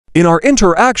In our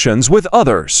interactions with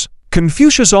others,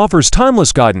 Confucius offers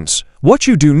timeless guidance. What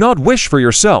you do not wish for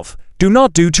yourself, do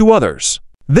not do to others.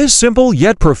 This simple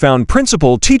yet profound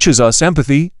principle teaches us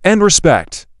empathy and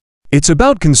respect. It's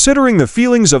about considering the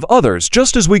feelings of others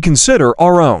just as we consider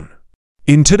our own.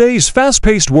 In today's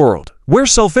fast-paced world, where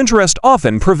self-interest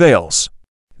often prevails,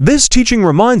 this teaching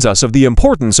reminds us of the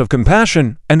importance of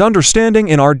compassion and understanding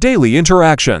in our daily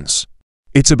interactions.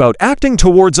 It's about acting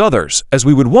towards others as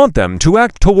we would want them to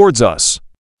act towards us.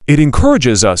 It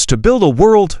encourages us to build a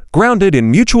world grounded in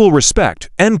mutual respect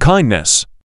and kindness.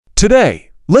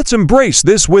 Today, let's embrace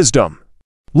this wisdom.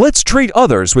 Let's treat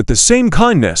others with the same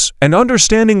kindness and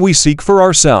understanding we seek for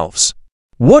ourselves.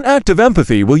 What act of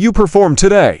empathy will you perform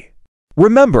today?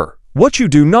 Remember, what you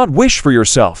do not wish for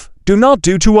yourself, do not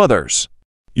do to others.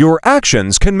 Your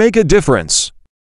actions can make a difference.